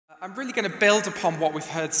I'm really going to build upon what we've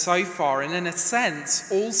heard so far and in a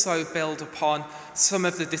sense also build upon some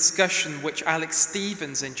of the discussion which Alex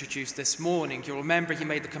Stevens introduced this morning. You'll remember he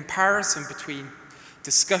made the comparison between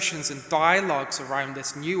discussions and dialogues around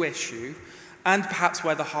this new issue and perhaps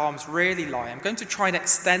where the harms really lie. I'm going to try and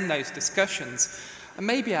extend those discussions and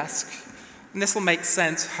maybe ask, and this will make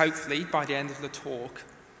sense hopefully by the end of the talk,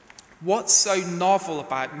 what's so novel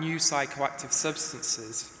about new psychoactive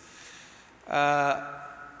substances?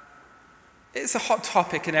 It's a hot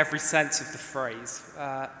topic in every sense of the phrase.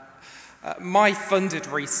 My funded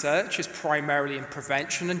research is primarily in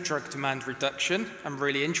prevention and drug demand reduction. I'm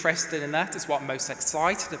really interested in that. It's what I'm most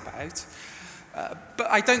excited about. But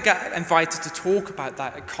I don't get invited to talk about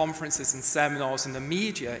that at conferences and seminars in the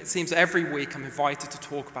media. It seems every week I'm invited to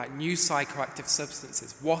talk about new psychoactive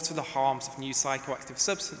substances. What are the harms of new psychoactive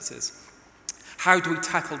substances? How do we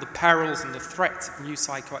tackle the perils and the threats of new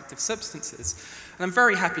psychoactive substances? And I'm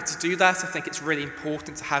very happy to do that. I think it's really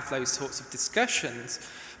important to have those sorts of discussions.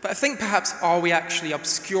 But I think perhaps are we actually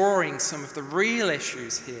obscuring some of the real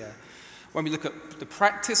issues here? When we look at the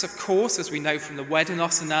practice, of course, as we know from the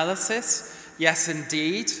Wedinos analysis, yes,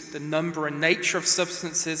 indeed, the number and nature of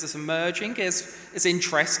substances as emerging is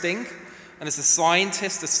interesting. And as a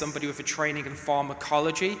scientist, as somebody with a training in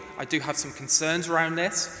pharmacology, I do have some concerns around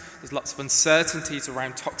this. There's lots of uncertainties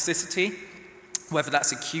around toxicity, whether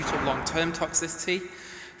that's acute or long-term toxicity.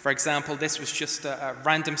 For example, this was just a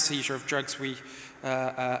random seizure of drugs we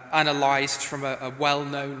analysed from a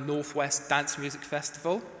well-known Northwest dance music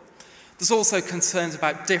festival. There's also concerns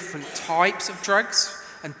about different types of drugs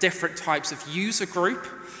and different types of user group.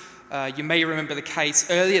 You may remember the case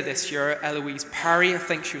earlier this year, Eloise Parry, I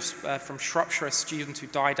think she was from Shropshire, a student who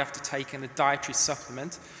died after taking a dietary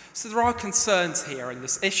supplement. So there are concerns here, and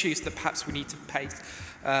there's issues that perhaps we need to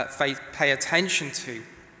pay attention to.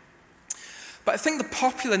 But I think the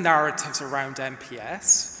popular narratives around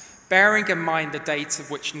NPS, bearing in mind the data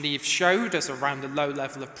which Neve showed us around the low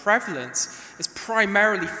level of prevalence, is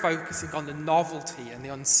primarily focusing on the novelty and the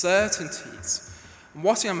uncertainties. And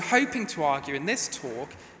what I'm hoping to argue in this talk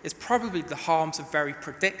is probably the harms are very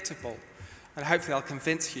predictable, and hopefully I'll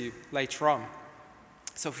convince you later on.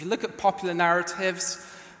 So if you look at popular narratives,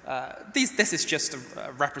 this is just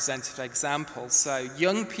a representative example. So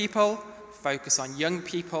young people, focus on young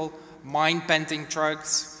people, mind-bending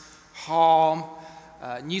drugs, harm,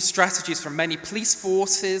 new strategies from many police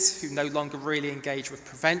forces who no longer really engage with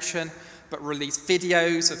prevention, but release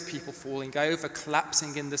videos of people falling over,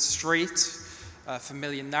 collapsing in the street,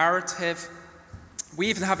 familiar narrative. We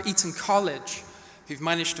even have Eton College, who've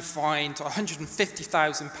managed to find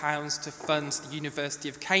 £150,000 to fund the University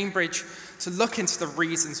of Cambridge to look into the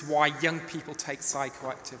reasons why young people take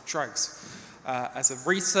psychoactive drugs. As a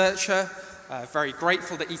researcher, very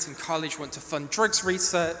grateful that Eton College want to fund drugs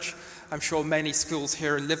research. I'm sure many schools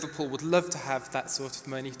here in Liverpool would love to have that sort of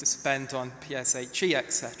money to spend on PSHE,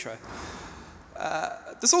 etc.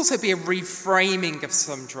 There's also been a reframing of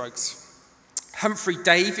some drugs. Humphrey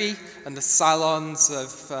Davy and the salons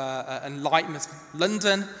of Enlightenment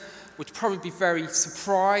London would probably be very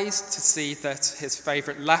surprised to see that his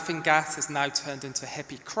favourite laughing gas has now turned into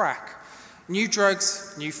hippie crack. New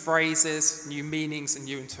drugs, new phrases, new meanings and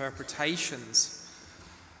new interpretations.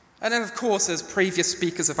 And then of course, as previous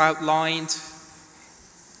speakers have outlined,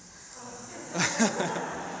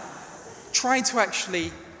 trying to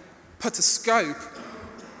actually put a scope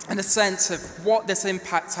and a sense of what this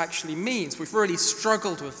impact actually means. We've really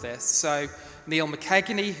struggled with this. So Neil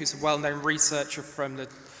McKegney, who's a well-known researcher from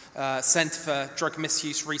the Centre for Drug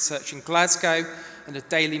Misuse Research in Glasgow, in a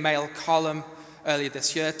Daily Mail column earlier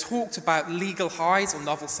this year, talked about legal highs or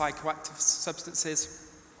novel psychoactive substances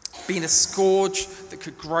being a scourge that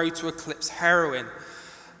could grow to eclipse heroin.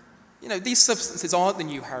 You know, these substances aren't the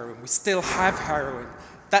new heroin. We still have heroin.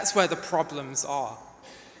 That's where the problems are.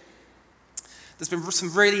 There's been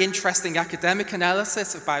some really interesting academic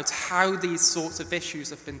analysis about how these sorts of issues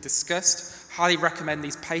have been discussed. Highly recommend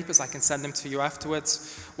these papers. I can send them to you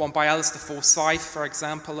afterwards. One by Alistair Forsyth, for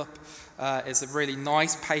example, is a really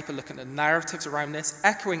nice paper looking at narratives around this,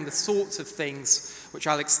 echoing the sorts of things which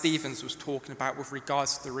Alex Stevens was talking about with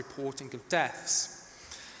regards to the reporting of deaths.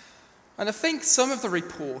 And I think some of the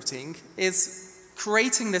reporting is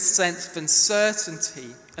creating this sense of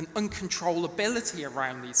uncertainty and uncontrollability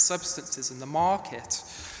around these substances in the market.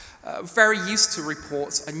 Very used to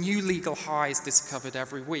reports a new legal high is discovered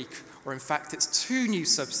every week, or in fact it's 2 new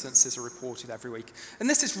substances are reported every week. And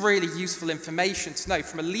this is really useful information to know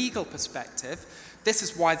from a legal perspective. This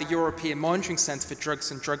is why the European Monitoring Centre for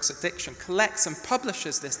Drugs and Drugs Addiction collects and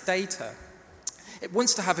publishes this data. It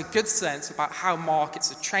wants to have a good sense about how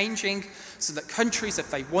markets are changing so that countries,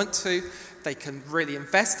 if they want to, they can really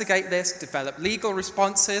investigate this, develop legal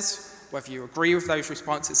responses. Whether you agree with those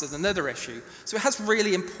responses is another issue. So it has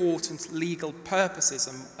really important legal purposes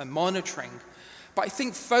and monitoring. But I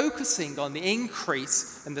think focusing on the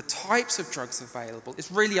increase in the types of drugs available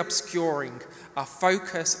is really obscuring our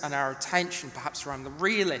focus and our attention perhaps around the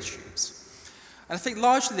real issues. And I think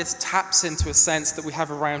largely this taps into a sense that we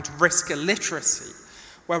have around risk illiteracy,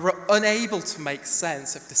 where we're unable to make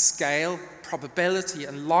sense of the scale, probability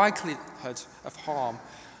and likelihood of harm,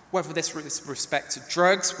 whether this is with respect to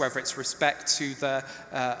drugs, whether it's respect to the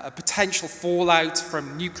potential fallout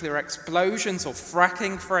from nuclear explosions or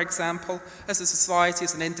fracking, for example. As a society,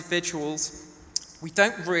 as an individuals, we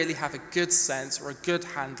don't really have a good sense or a good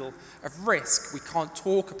handle of risk. We can't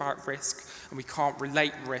talk about risk and we can't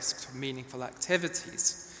relate risk to meaningful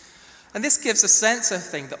activities. And this gives a sense, I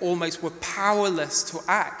think, that almost we're powerless to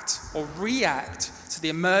act or react to the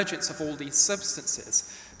emergence of all these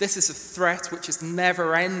substances. This is a threat which is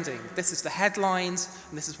never ending. This is the headlines,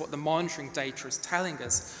 and this is what the monitoring data is telling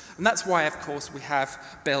us. And that's why, of course, we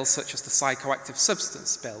have bills such as the Psychoactive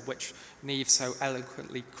Substance Bill, which Niamh so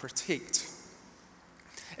eloquently critiqued.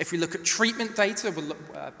 If we look at treatment data,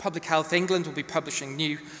 Public Health England will be publishing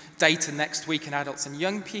new data next week in adults and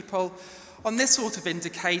young people. On this sort of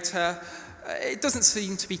indicator, it doesn't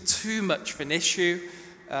seem to be too much of an issue.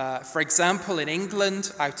 For example, in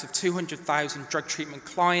England, out of 200,000 drug treatment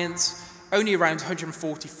clients, only around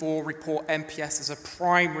 144 report MPS as a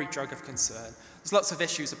primary drug of concern. There's lots of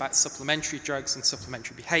issues about supplementary drugs and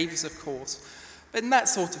supplementary behaviours, of course. But in that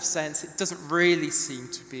sort of sense, it doesn't really seem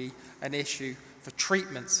to be an issue for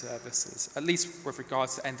treatment services, at least with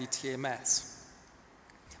regards to NDTMS.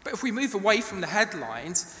 But if we move away from the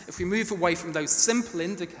headlines, if we move away from those simple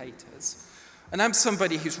indicators, and I'm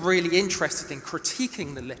somebody who's really interested in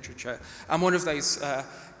critiquing the literature. I'm one of those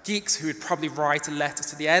geeks who would probably write a letter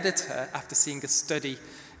to the editor after seeing a study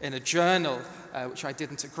in a journal which I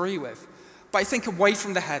didn't agree with. But I think away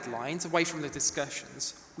from the headlines, away from the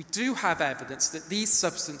discussions, we do have evidence that these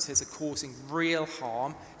substances are causing real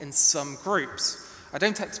harm in some groups. I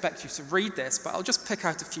don't expect you to read this, but I'll just pick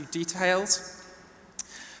out a few details.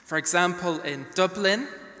 For example, in Dublin,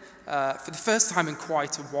 for the first time in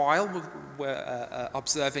quite a while, we're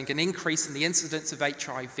observing an increase in the incidence of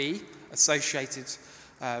HIV associated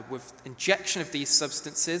with injection of these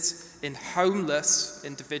substances in homeless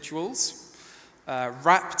individuals.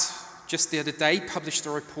 Wrapped just the other day published a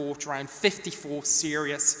report around 54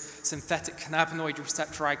 serious synthetic cannabinoid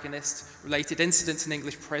receptor agonist related incidents in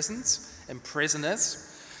English prisons, in prisoners.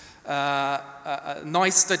 A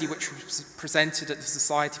nice study which was presented at the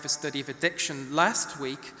Society for Study of Addiction last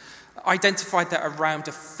week identified that around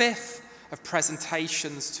a fifth of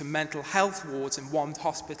presentations to mental health wards in one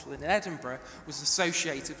hospital in Edinburgh was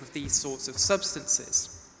associated with these sorts of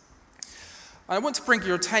substances. I want to bring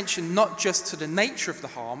your attention not just to the nature of the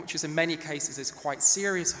harm, which is in many cases is quite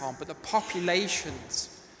serious harm, but the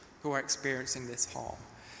populations who are experiencing this harm.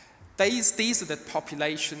 These are the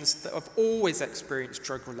populations that have always experienced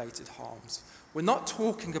drug-related harms. We're not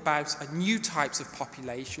talking about new types of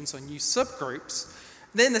populations or new subgroups.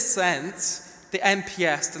 In a sense, the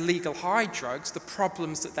MPS, the legal high drugs, the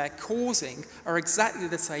problems that they're causing are exactly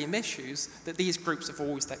the same issues that these groups have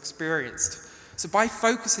always experienced. So by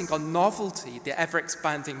focusing on novelty, the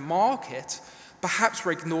ever-expanding market, perhaps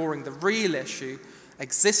we're ignoring the real issue,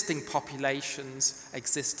 existing populations,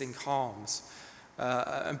 existing harms.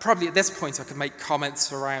 And probably at this point I could make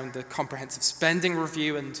comments around the comprehensive spending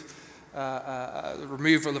review and the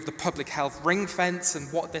removal of the public health ring fence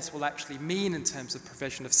and what this will actually mean in terms of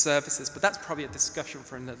provision of services, but that's probably a discussion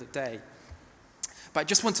for another day. But I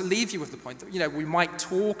just want to leave you with the point that, we might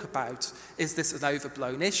talk about, is this an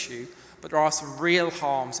overblown issue, but there are some real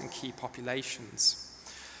harms in key populations.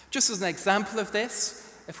 Just as an example of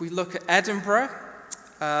this, if we look at Edinburgh,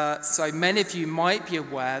 so many of you might be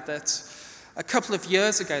aware that a couple of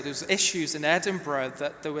years ago there was issues in Edinburgh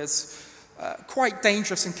that there was quite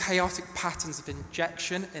dangerous and chaotic patterns of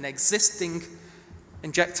injection in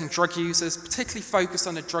injecting drug users, particularly focused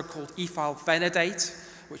on a drug called ethylphenidate,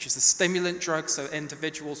 which is a stimulant drug, so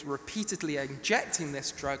individuals were repeatedly injecting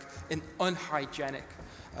this drug in unhygienic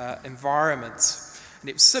environments. And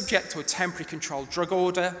it was subject to a temporary controlled drug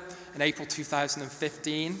order in April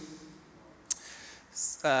 2015.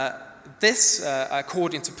 This,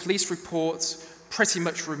 according to police reports, pretty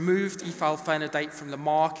much removed ethylphenidate from the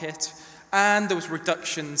market, and there was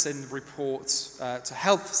reductions in reports to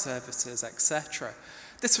health services, etc.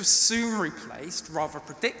 This was soon replaced, rather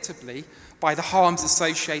predictably, by the harms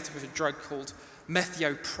associated with a drug called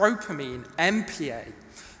methiopropamine, MPA,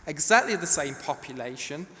 exactly the same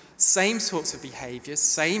population, same sorts of behaviours,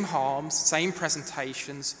 same harms, same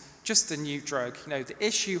presentations, just a new drug. You know, the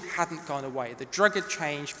issue hadn't gone away. The drug had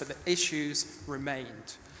changed, but the issues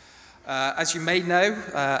remained. As you may know,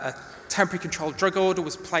 a temporary controlled drug order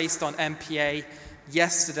was placed on MPA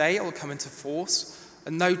yesterday. It will come into force,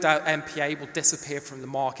 and no doubt MPA will disappear from the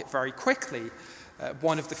market very quickly.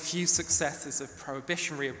 One of the few successes of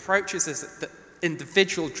prohibitionary approaches is that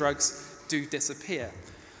individual drugs do disappear.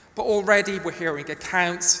 But already we're hearing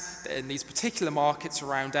accounts that in these particular markets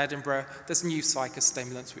around Edinburgh, there's new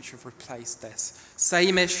psychostimulants which have replaced this.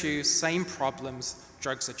 Same issues, same problems,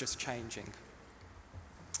 drugs are just changing.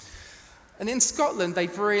 And in Scotland,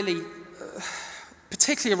 they've really,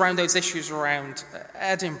 particularly around those issues around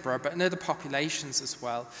Edinburgh, but in other populations as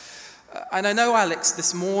well. And I know Alex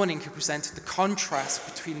this morning who presented the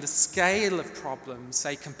contrast between the scale of problems,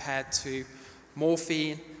 say compared to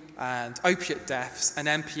morphine and opiate deaths and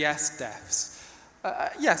MPS deaths.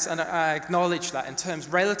 Yes, and I acknowledge that in terms,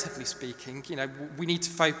 relatively speaking, you know, we need to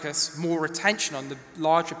focus more attention on the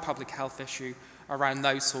larger public health issue around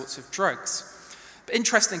those sorts of drugs. But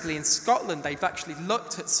interestingly, in Scotland, they've actually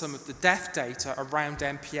looked at some of the death data around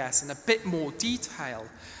MPS in a bit more detail,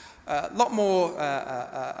 a lot more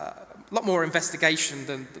investigation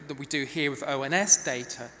than we do here with ONS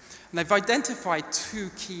data. And they've identified two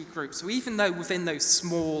key groups. So even though within those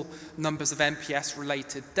small numbers of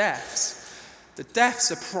MPS-related deaths, the deaths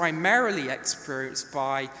are primarily experienced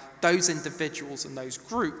by those individuals and those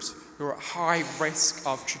groups who are at high risk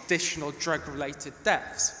of traditional drug-related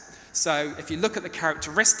deaths. So if you look at the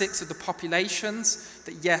characteristics of the populations,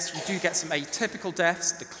 that yes, you do get some atypical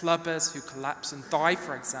deaths, the clubbers who collapse and die,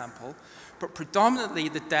 for example, but predominantly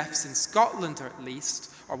the deaths in Scotland, at least,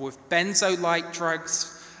 are with benzo-like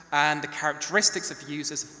drugs, and the characteristics of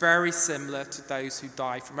users are very similar to those who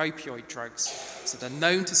die from opioid drugs. So they're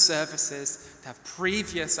known to services, they have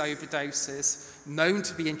previous overdoses, known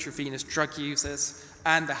to be intravenous drug users,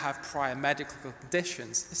 and they have prior medical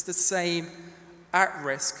conditions. It's the same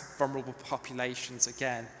at-risk vulnerable populations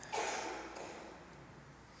again.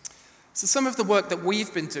 So some of the work that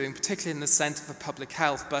we've been doing, particularly in the Centre for Public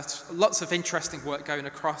Health, but lots of interesting work going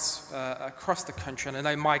across the country, and I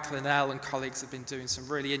know Michael and Elle and colleagues have been doing some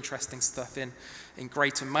really interesting stuff in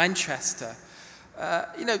Greater Manchester.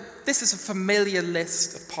 You know, this is a familiar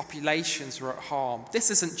list of populations who are at harm.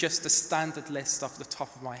 This isn't just a standard list off the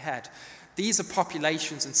top of my head. These are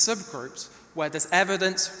populations and subgroups where there's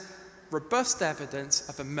evidence, robust evidence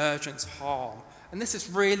of emergent harm. And this is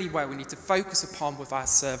really where we need to focus upon with our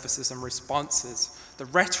services and responses. The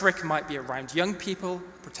rhetoric might be around young people,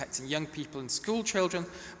 protecting young people and school children,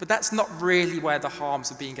 but that's not really where the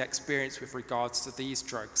harms are being experienced with regards to these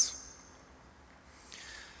drugs.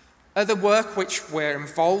 Other work which we're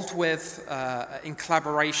involved with in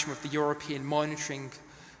collaboration with the European Monitoring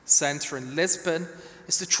Centre in Lisbon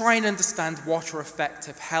is to try and understand what are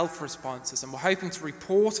effective health responses, and we're hoping to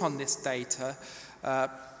report on this data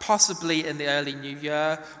possibly in the early new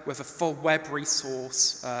year, with a full web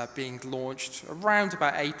resource being launched around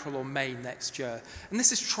about April or May next year. And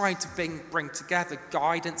this is trying to bring together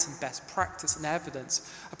guidance and best practice and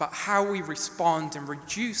evidence about how we respond and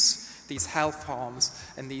reduce these health harms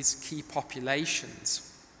in these key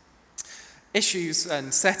populations. Issues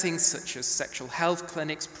and settings such as sexual health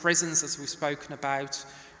clinics, prisons, as we've spoken about,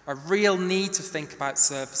 a real need to think about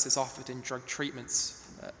services offered in drug treatment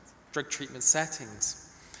settings.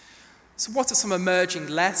 So what are some emerging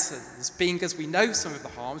lessons? Being as we know some of the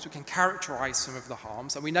harms, we can characterize some of the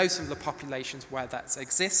harms, and we know some of the populations where that's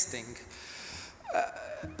existing.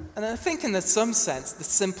 And I think in some sense, the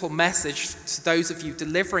simple message to those of you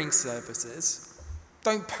delivering services,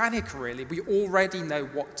 don't panic really, we already know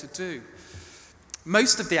what to do.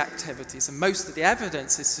 Most of the activities and most of the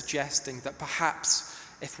evidence is suggesting that perhaps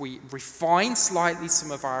if we refine slightly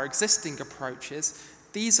some of our existing approaches,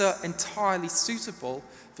 these are entirely suitable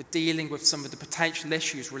for dealing with some of the potential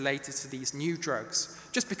issues related to these new drugs.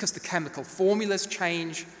 Just because the chemical formulas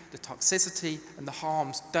change, the toxicity and the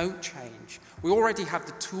harms don't change. We already have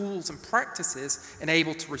the tools and practices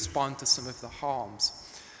enabled to respond to some of the harms.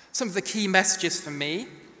 Some of the key messages for me,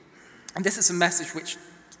 and this is a message which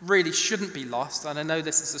really shouldn't be lost, and I know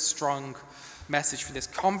this is a strong message for this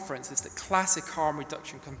conference, is that classic harm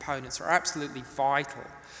reduction components are absolutely vital.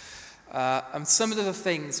 And some of the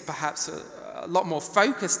things, perhaps a lot more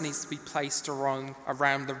focus needs to be placed around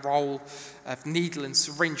the role of needle and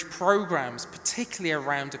syringe programs, particularly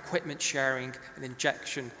around equipment sharing and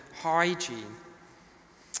injection hygiene.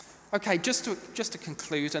 Okay, just to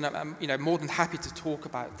conclude, and I'm more than happy to talk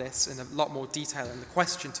about this in a lot more detail in the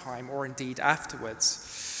question time or indeed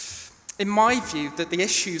afterwards. In my view, that the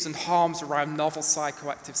issues and harms around novel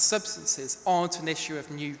psychoactive substances aren't an issue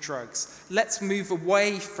of new drugs. Let's move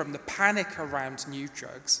away from the panic around new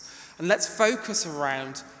drugs and let's focus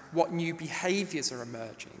around what new behaviours are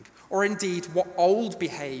emerging, or indeed what old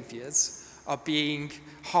behaviours are being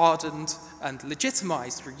hardened and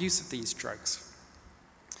legitimised through use of these drugs.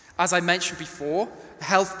 As I mentioned before, the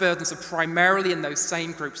health burdens are primarily in those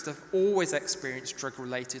same groups that have always experienced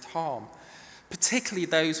drug-related harm, particularly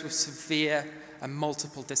those with severe and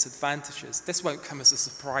multiple disadvantages. This won't come as a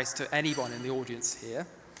surprise to anyone in the audience here.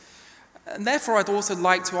 And therefore, I'd also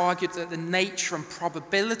like to argue that the nature and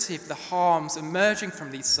probability of the harms emerging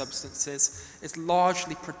from these substances is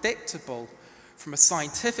largely predictable. From a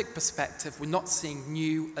scientific perspective, we're not seeing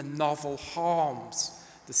new and novel harms,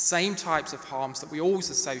 the same types of harms that we always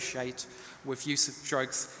associate with use of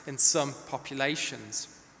drugs in some populations.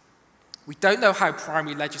 We don't know how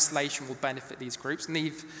primary legislation will benefit these groups.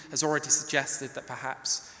 Neve has already suggested that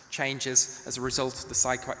perhaps changes as a result of the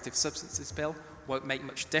Psychoactive Substances Bill won't make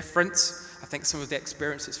much difference. I think some of the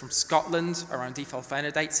experiences from Scotland around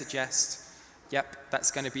diphenhydramine suggest, yep,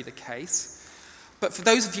 that's going to be the case. But for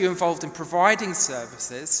those of you involved in providing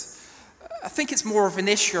services, I think it's more of an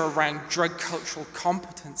issue around drug cultural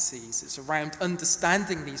competencies. It's around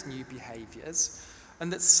understanding these new behaviours,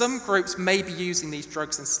 and that some groups may be using these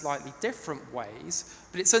drugs in slightly different ways,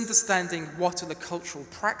 but it's understanding what are the cultural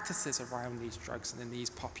practices around these drugs and in these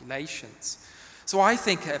populations. So I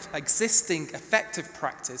think existing effective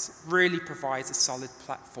practice really provides a solid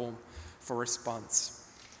platform for response.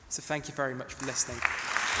 So thank you very much for listening.